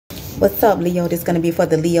What's up, Leo? This is going to be for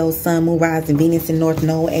the Leo, Sun, Moon, Rising, Venus, and North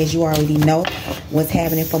Node. As you already know, what's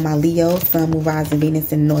happening for my Leo, Sun, Moon, Rising,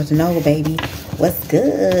 Venus, and North Node, baby. What's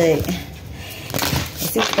good? Let's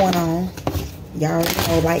see what's going on. Y'all already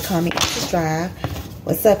know, like, comment, and subscribe.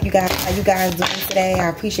 What's up, you guys? How you guys doing today? I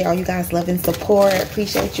appreciate all you guys' love and support.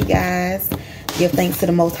 Appreciate you guys. Give thanks to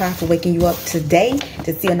the Most High for waking you up today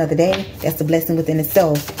to see another day. That's a blessing within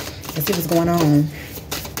itself. Let's see what's going on.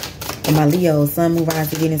 For my Leos, Sun, Moon,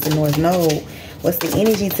 Rising, Venus, and North Node. What's the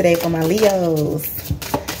energy today for my Leos?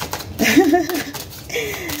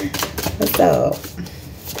 What's up?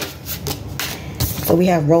 So we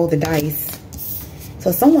have roll the dice.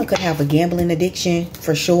 So someone could have a gambling addiction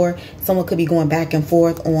for sure. Someone could be going back and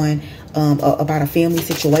forth on about a family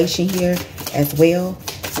situation here as well.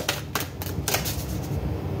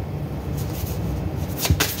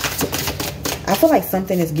 I feel like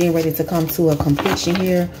something is getting ready to come to a completion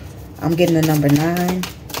here. I'm getting the number 9,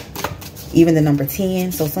 even the number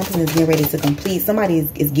 10. So something is getting ready to complete. Somebody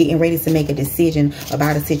is getting ready to make a decision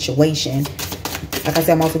about a situation. Like I said,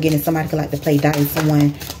 I'm also getting somebody could like to play dice.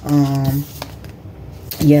 Someone,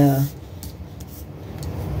 yeah.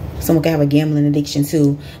 Someone could have a gambling addiction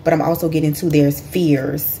too. But I'm also getting to there's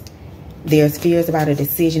fears. There's fears about a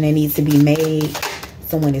decision that needs to be made.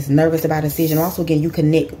 Someone is nervous about a decision. Also, again, you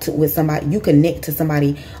connect with somebody. You connect to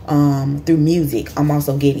somebody through music. I'm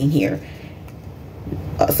also getting here.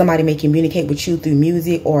 Somebody may communicate with you through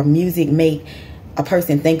music, or music make a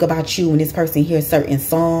person think about you. When this person hears certain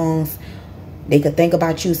songs, they could think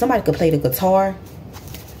about you. Somebody could play the guitar.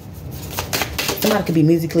 Somebody could be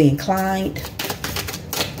musically inclined.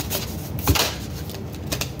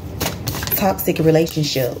 Toxic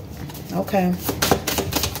relationship. Okay.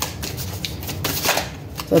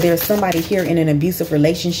 So there's somebody here in an abusive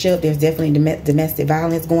relationship. There's definitely domestic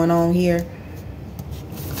violence going on here.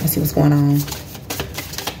 Let's see what's going on.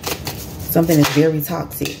 Something is very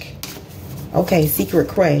toxic. Okay, secret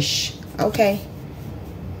crush. Okay.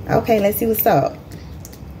 Okay, let's see what's up.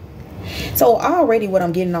 So already what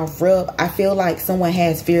I'm getting off rub, I feel like someone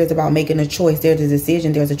has fears about making a choice. There's a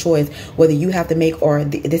decision. There's a choice whether you have to make or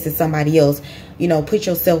this is somebody else. You know, put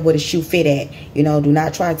yourself where the shoe fit at. You know, do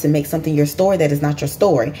not try to make something your story that is not your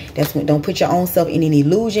story. That's when, don't put your own self in an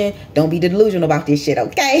illusion. Don't be delusional about this shit,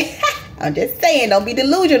 okay? I'm just saying, don't be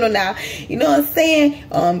delusional now. You know what I'm saying?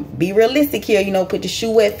 Be realistic here. You know, put the shoe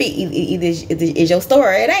where it fit. Either is your story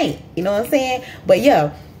or it ain't. You know what I'm saying? But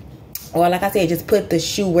yeah. Or like I said, just put the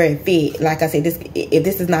shoe where it fit. Like I said, if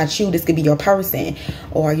this is not you, this could be your person.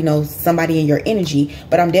 Or, you know, somebody in your energy.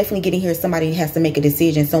 But I'm definitely getting here somebody has to make a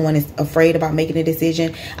decision. Someone is afraid about making a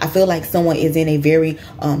decision. I feel like someone is in a very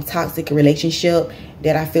toxic relationship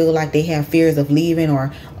that I feel like they have fears of leaving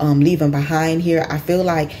or leaving behind here. I feel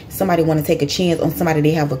like somebody want to take a chance on somebody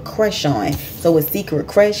they have a crush on. So a secret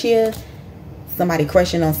crush here. Somebody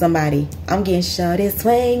crushing on somebody. I'm getting shorty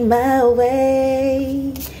swing my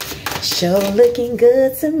way. Sure looking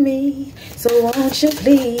good to me, so won't you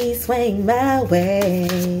please swing my way?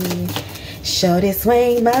 Shorty,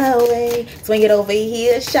 swing my way. Swing it over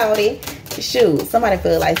here, shorty. Shoot, somebody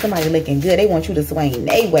feel like somebody looking good. They want you to swing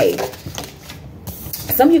their way.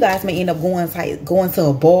 Some of you guys may end up going to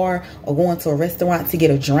a bar or going to a restaurant to get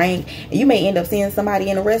a drink. And you may end up seeing somebody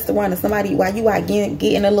in a restaurant or somebody while you out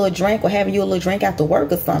getting a little drink or having you a little drink after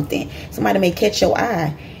work or something. Somebody may catch your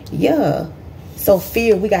eye. Yeah. So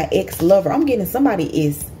fear, we got ex-lover. I'm getting somebody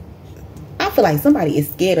is, I feel like somebody is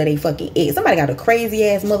scared of their fucking ex. Somebody got a crazy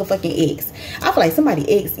ass motherfucking ex. I feel like somebody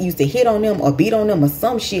ex used to hit on them or beat on them or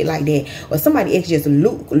some shit like that. Or somebody ex just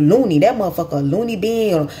loony. That motherfucker loony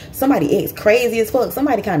being, or somebody ex crazy as fuck.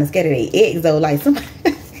 Somebody kind of scared of their ex though. Like somebody,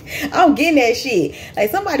 I'm getting that shit. Like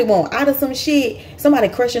somebody want out of some shit. Somebody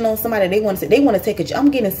crushing on somebody. They want to take a, I'm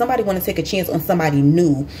getting somebody want to take a chance on somebody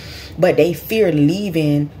new. But they fear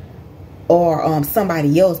leaving or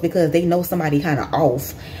somebody else because they know somebody kind of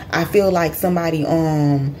off. I feel like somebody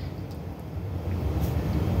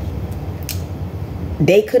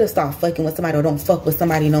they could have stopped fucking with somebody or don't fuck with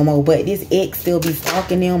somebody no more, but this ex still be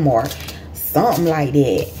stalking them or something like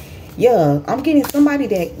that. Yeah, I'm getting somebody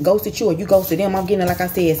that ghosted you or you ghosted them. I'm getting, like I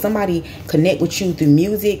said, somebody connect with you through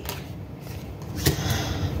music.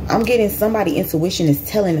 I'm getting somebody intuition is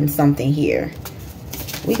telling them something here.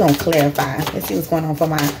 We gonna clarify. Let's see what's going on for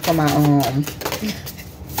my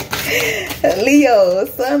Leo,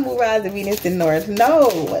 Sun, Moon, Rising, Venus, and North. No,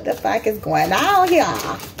 what the fuck is going on here?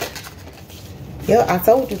 Yeah, I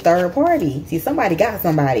told you third party. See, somebody got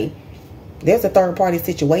somebody. There's a third party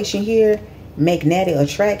situation here. Magnetic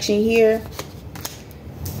attraction here.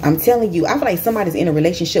 I'm telling you, I feel like somebody's in a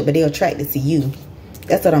relationship, but they're attracted to you.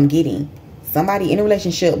 That's what I'm getting. Somebody in a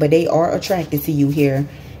relationship, but they are attracted to you here.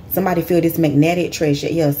 Somebody feel this magnetic treasure.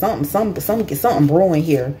 Yeah, something brewing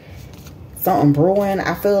here. Something brewing. I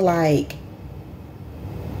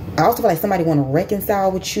also feel like somebody want to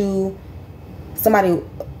reconcile with you. Somebody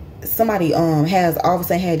has all of a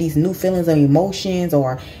sudden had these new feelings or emotions,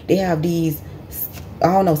 or they have these, I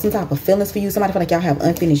don't know, some type of feelings for you. Somebody feel like y'all have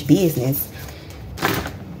unfinished business.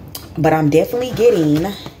 But I'm definitely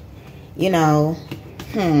getting, you know,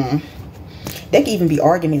 there could even be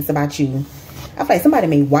arguments about you. I feel like somebody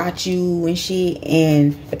may watch you and shit,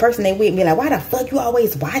 and the person they with be like, why the fuck you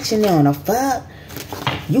always watching them? The fuck?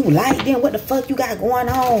 You like them? What the fuck you got going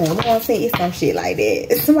on? You know what I'm saying? It's some shit like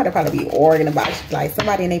that. Somebody probably be arguing about you. Like,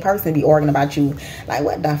 somebody in their person be arguing about you. Like,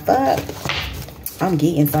 what the fuck? I'm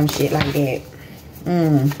getting some shit like that.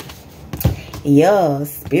 Yeah,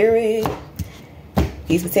 spirit.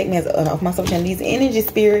 Please protect me off my social these energy,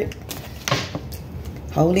 spirit.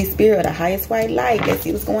 Holy Spirit, the highest white light. Let's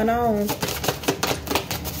see what's going on.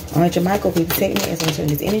 Archangel Michael, please protect me as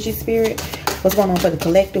this energy, spirit. What's going on for the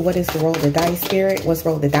collective? What is the roll of the dice, spirit? What's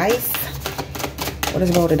roll the dice? What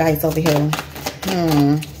is roll the dice over here?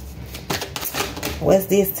 What's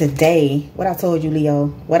this today? What I told you, Leo.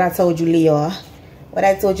 What I told you, Leo. What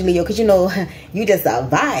I told you, Leo. Because, you know, you just a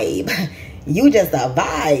vibe. You just a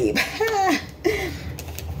vibe.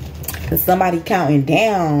 Somebody counting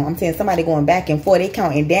down. I'm saying somebody going back and forth. They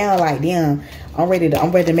counting down like, damn, I'm ready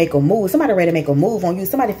to make a move. Somebody ready to make a move on you.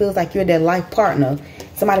 Somebody feels like you're their life partner.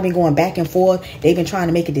 Somebody been going back and forth. They've been trying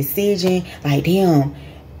to make a decision. Like, damn,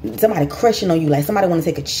 somebody crushing on you. Like, somebody want to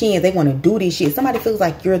take a chance. They want to do this shit. Somebody feels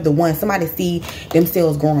like you're the one. Somebody see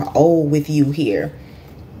themselves growing old with you here.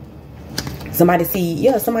 Somebody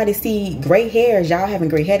see gray hairs. Y'all having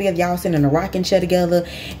gray hair together. Y'all sitting in a rocking chair together.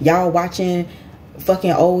 Y'all watching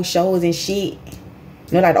fucking old shows and shit.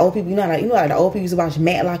 You know, like the old people, like the old people used to watch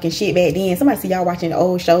Matlock and shit back then. Somebody see y'all watching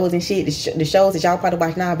old shows and shit. The shows that y'all probably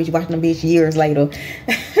watch now, bitch, watching them bitch years later.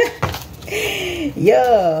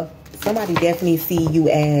 Yeah. Somebody definitely see you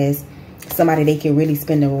as somebody they can really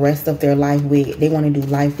spend the rest of their life with. They want to do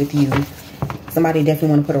life with you. Somebody definitely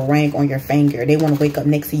want to put a ring on your finger. They want to wake up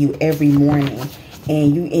next to you every morning.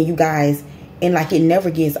 And you guys, and like it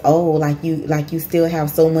never gets old. Like you still have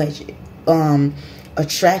so much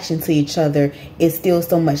attraction to each other. It's still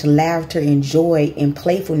so much laughter and joy and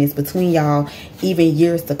playfulness between y'all, even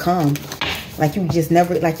years to come. Like you just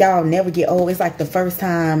never, like y'all never get old. It's like the first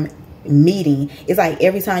time meeting. It's like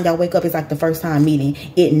every time y'all wake up, it's like the first time meeting.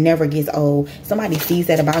 It never gets old. Somebody sees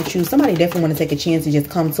that about you. Somebody definitely want to take a chance and just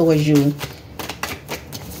come towards you.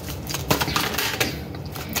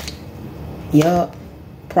 Yup.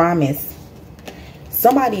 Promise.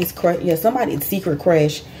 Somebody's secret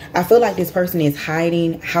crush. I feel like this person is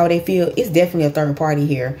hiding how they feel. It's definitely a third party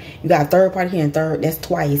here. You got a third party here and third. That's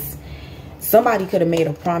twice. Somebody could have made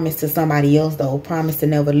a promise to somebody else, though. Promise to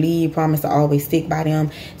never leave. Promise to always stick by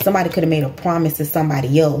them. Somebody could have made a promise to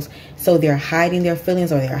somebody else. So they're hiding their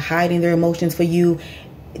feelings or they're hiding their emotions for you.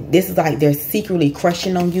 This is like they're secretly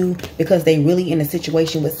crushing on you because they really in a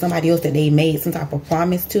situation with somebody else that they made some type of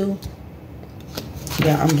promise to.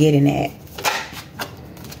 Yeah, I'm getting that.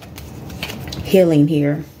 Healing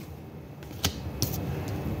here.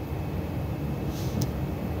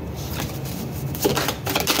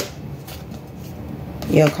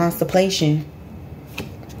 Yeah, contemplation.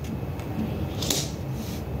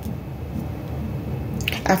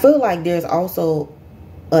 I feel like there's also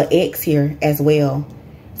an ex here as well.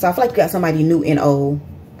 So I feel like you got somebody new and old.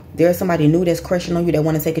 There's somebody new that's crushing on you that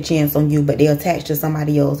want to take a chance on you, but they're attached to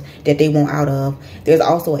somebody else that they want out of. There's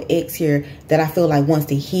also an ex here that I feel like wants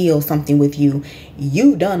to heal something with you.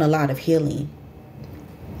 You've done a lot of healing.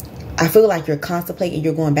 I feel like you're contemplating,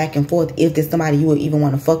 you're going back and forth if there's somebody you would even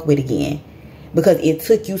want to fuck with again. Because it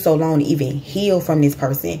took you so long to even heal from this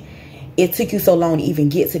person. It took you so long to even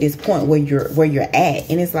get to this point where you're at.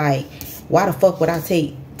 And it's like, why the fuck would I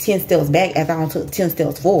take 10 steps back after I took 10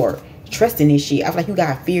 steps forward? Trusting this shit. I feel like you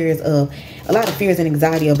got a lot of fears and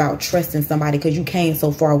anxiety about trusting somebody because you came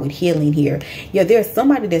so far with healing here. Yeah, there's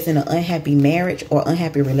somebody that's in an unhappy marriage or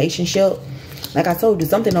unhappy relationship. Like I told you,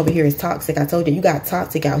 something over here is toxic. I told you, you got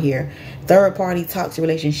toxic out here. Third party toxic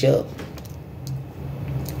relationship.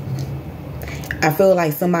 I feel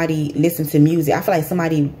like somebody listens to music. I feel like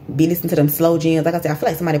somebody be listening to them slow jams. Like I said, I feel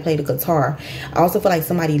like somebody played the guitar. I also feel like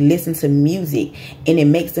somebody listens to music and it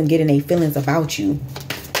makes them get in their feelings about you.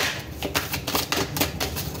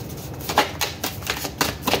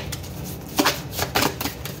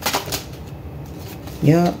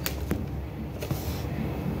 Yep.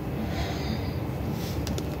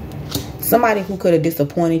 Somebody who could have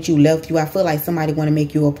disappointed you, left you. I feel like somebody want to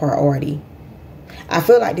make you a priority. I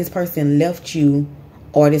feel like this person left you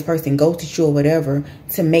or this person ghosted you or whatever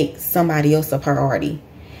to make somebody else a priority.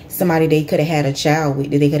 Somebody they could have had a child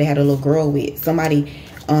with, that they could have had a little girl with. Somebody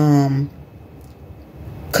could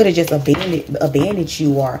have just abandoned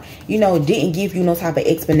you, or, you know, didn't give you no type of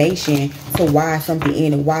explanation to why something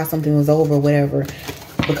ended, why something was over, whatever.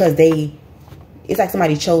 Because it's like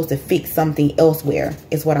somebody chose to fix something elsewhere,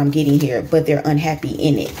 is what I'm getting here. But they're unhappy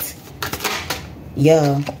in it.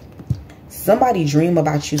 Yeah. Somebody dream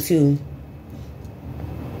about you too.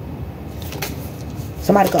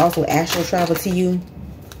 Somebody could also astral travel to you.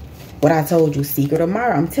 What I told you, secret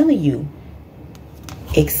admirer. I'm telling you.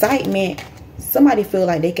 Excitement. Somebody feel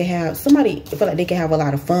like they can have, a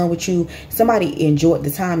lot of fun with you. Somebody enjoyed the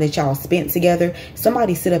time that y'all spent together.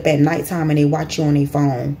 Somebody sit up at nighttime and they watch you on their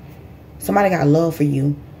phone. Somebody got love for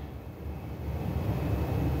you.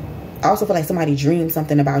 I also feel like somebody dreamed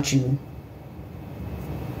something about you.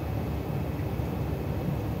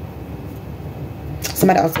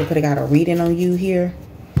 Somebody also could have got a reading on you here.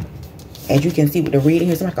 As you can see with the reading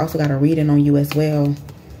here, somebody also got a reading on you as well.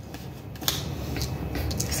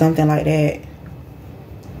 Something like that.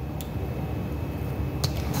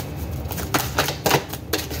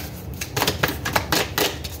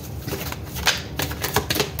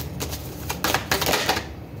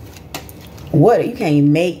 What? You can't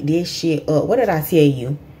make this shit up. What did I tell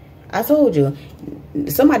you? I told you.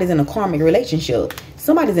 Somebody's in a karmic relationship.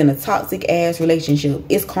 Somebody's in a toxic ass relationship.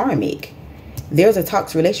 It's karmic. There's a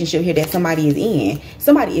toxic relationship here that somebody is in.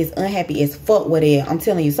 Somebody is unhappy as fuck with it. I'm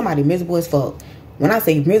telling you, somebody miserable as fuck. When I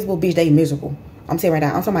say miserable, bitch, they miserable. I'm saying right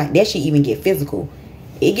now, I'm talking about that shit even get physical.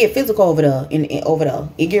 It get physical over there. Over there.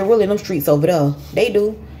 It get real in them streets over there. They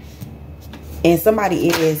do. And somebody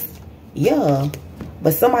is, yeah.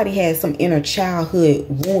 But somebody has some inner childhood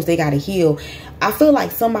wounds they gotta heal. I feel like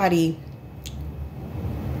somebody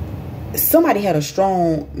had a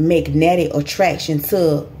strong magnetic attraction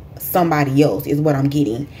to somebody else, is what I'm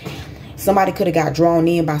getting. Somebody could have got drawn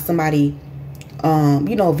in by somebody,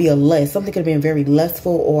 you know, via lust. Something could have been very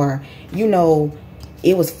lustful, or, you know,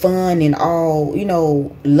 it was fun and all, you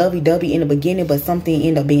know, lovey-dovey in the beginning, but something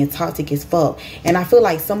ended up being toxic as fuck. And I feel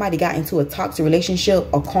like somebody got into a toxic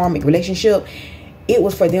relationship, a karmic relationship. It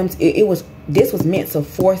was for them, this was meant to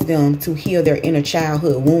force them to heal their inner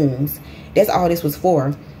childhood wounds. That's all this was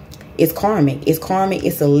for. It's karmic. It's karmic.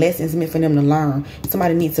 It's a lesson. It's meant for them to learn.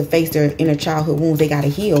 Somebody needs to face their inner childhood wounds they got to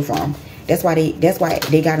heal from. That's why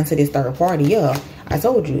they got into this third party. Yeah, I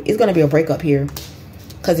told you. It's going to be a breakup here.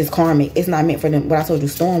 Because it's karmic. It's not meant for them. What I told you,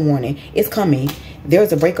 storm warning. It's coming.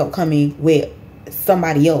 There's a breakup coming with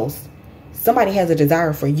somebody else. Somebody has a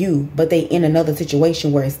desire for you, but they in another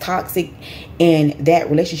situation where it's toxic, and that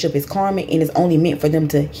relationship is karmic, and it's only meant for them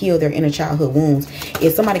to heal their inner childhood wounds.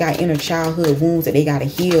 If somebody got inner childhood wounds that they got to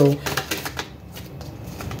heal,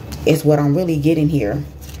 it's what I'm really getting here.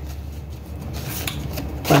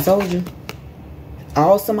 I told you.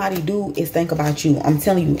 All somebody do is think about you. I'm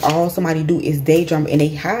telling you, all somebody do is daydream, and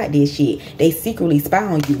they hide this shit. They secretly spy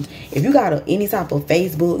on you. If you got any type of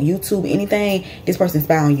Facebook, YouTube, anything, this person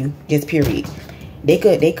spy on you. Just period. They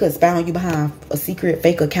could spy on you behind a secret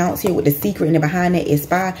fake accounts here with the secret, and then behind that is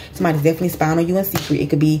spy. Somebody's definitely spying on you in secret. It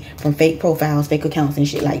could be from fake profiles, fake accounts, and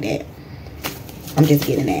shit like that. I'm just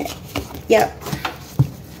getting that. Yep.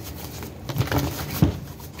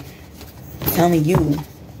 I'm telling you.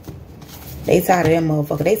 They tired of that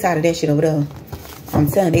motherfucker. They tired of that shit over there. I'm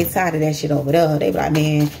telling you, they tired of that shit over there. They be like,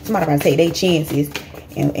 man, somebody about to take their chances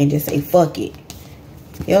and just say, fuck it.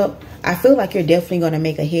 Yep. I feel like you're definitely going to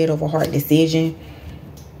make a head over heart decision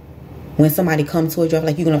when somebody comes towards you. I feel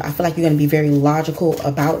like you're going to be very logical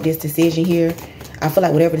about this decision here. I feel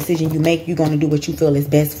like whatever decision you make, you're going to do what you feel is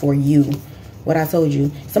best for you. What I told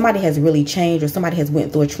you, somebody has really changed, or somebody has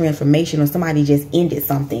went through a transformation, or somebody just ended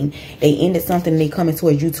something. They ended something, and they coming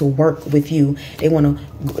towards you to work with you. They want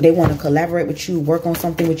to collaborate with you, work on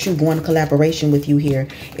something with you, go into collaboration with you here,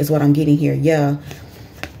 is what I'm getting here. Yeah.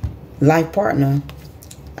 Life partner.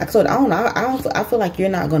 I don't know. I feel like you're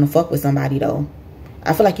not going to fuck with somebody, though.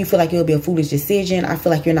 I feel like you feel like it'll be a foolish decision. I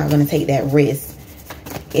feel like you're not going to take that risk.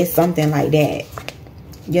 It's something like that.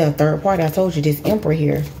 Yeah, third party. I told you, this Emperor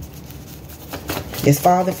here. This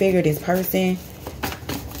father figure, this person.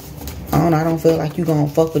 I don't know. I don't feel like you're going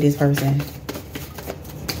to fuck with this person.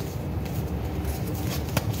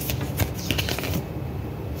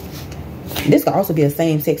 This could also be a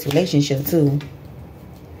same-sex relationship, too.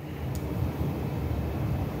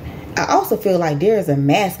 I also feel like there's a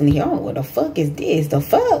masculine here. I don't know what the fuck is this. The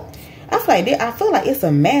fuck? I feel like it's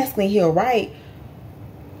a masculine here, right?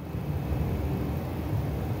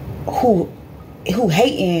 Who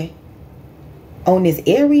hating on this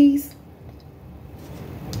Aries.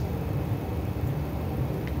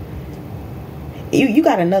 You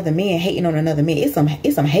got another man hating on another man. It's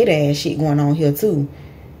some hater ass shit going on here too.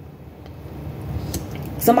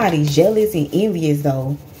 Somebody's jealous and envious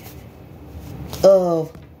though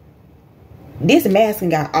of this masculine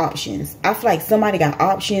got options. I feel like somebody got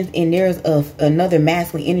options, and there's another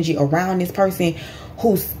masculine energy around this person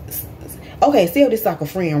who's okay. Say this like a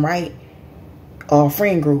friend, right? Or a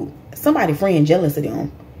friend group. Somebody friend jealous of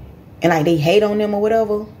them, and like they hate on them or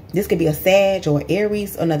whatever. This could be a Sag or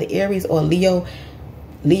Aries, or another Aries, or Leo,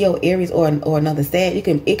 Aries, or another Sag.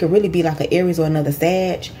 It could really be like an Aries or another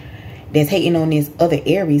Sag that's hating on this other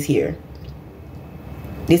Aries here.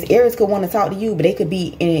 This Aries could want to talk to you, but they could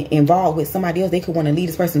be involved with somebody else. They could want to lead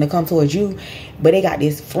this person to come towards you, but they got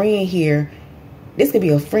this friend here. This could be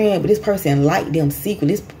a friend, but this person like them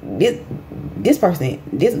secretly. This person,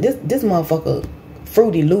 this motherfucker,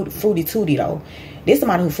 fruity tooty though. This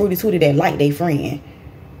somebody who fruity tooty that like their friend.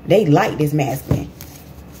 They like this masculine.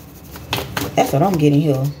 That's what I'm getting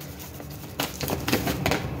here.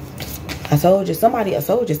 I told you somebody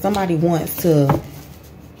wants to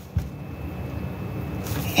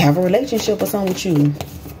have a relationship or something with you.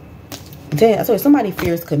 I told you somebody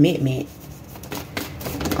fears commitment.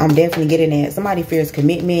 I'm definitely getting that. Somebody fears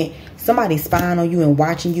commitment. Somebody spying on you and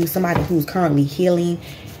watching you. Somebody who's currently healing.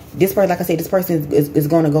 This person, like I said, this person is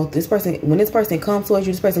going to go through. This person, when this person comes towards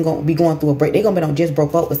you, this person going to be going through a break. They're going to be just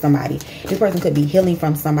broke up with somebody. This person could be healing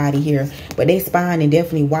from somebody here, but they spying and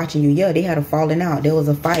definitely watching you. Yeah, they had a falling out. There was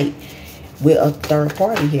a fight with a third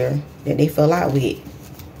party here that they fell out with.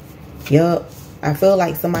 Yup. I feel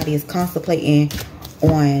like somebody is contemplating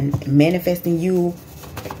on manifesting you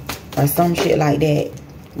or some shit like that.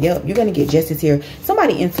 Yep, you're going to get justice here.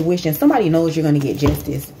 Somebody intuition. Somebody knows you're going to get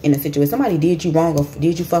justice in a situation. Somebody did you wrong or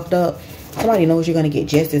did you fucked up. Somebody knows you're going to get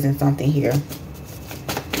justice in something here.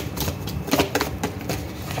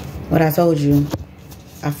 What I told you.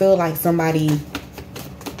 I feel like somebody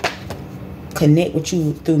connect with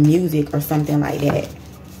you through music or something like that.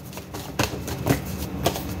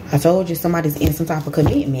 I told you somebody's in some type of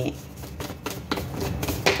commitment.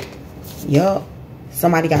 Yup.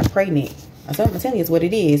 Somebody got pregnant. I'm telling you, it's what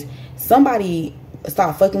it is. Somebody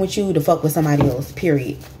start fucking with you to fuck with somebody else,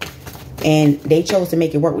 period. And they chose to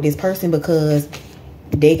make it work with this person because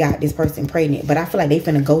they got this person pregnant. But I feel like they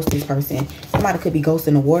finna ghost this person. Somebody could be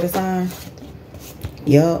ghosting a water sign.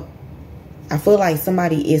 Yup. I feel like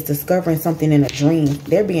somebody is discovering something in a dream.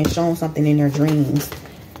 They're being shown something in their dreams.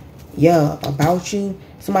 Yeah, about you.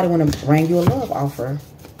 Somebody want to bring you a love offer.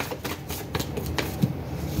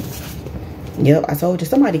 Yep, I told you.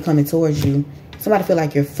 Somebody coming towards you. Somebody feel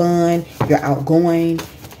like you're fun. You're outgoing.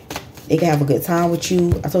 They can have a good time with you.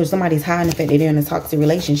 I told you somebody's hiding the fact that they're in a toxic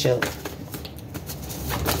relationship.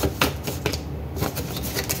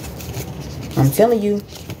 I'm telling you.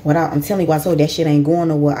 I'm telling you, I told you that shit ain't going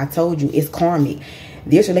nowhere. I told you it's karmic.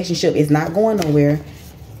 This relationship is not going nowhere.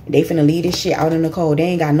 They finna leave this shit out in the cold. They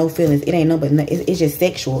ain't got no feelings. It ain't no, but it's just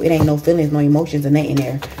sexual. It ain't no feelings, no emotions, or nothing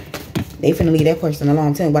there. They finna leave that person alone.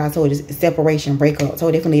 I'm telling you what I told you. Separation, breakup. I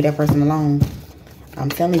told you they finna leave that person alone. I'm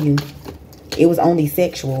telling you. It was only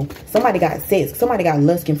sexual. Somebody got sex. Somebody got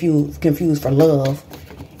lust confused for love.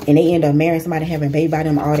 And they end up marrying somebody, having a baby by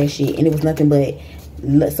them, all that shit. And it was nothing but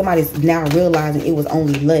somebody's now realizing it was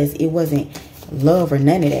only lust. It wasn't love or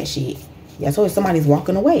none of that shit. Yeah, I told you somebody's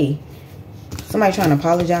walking away. Somebody trying to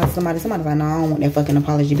apologize to somebody. Somebody's like, no, I don't want that fucking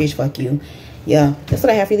apology, bitch. Fuck you. Yeah, that's what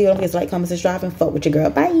I have for you. Don't forget to like, comment, subscribe, and fuck with your girl.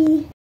 Bye.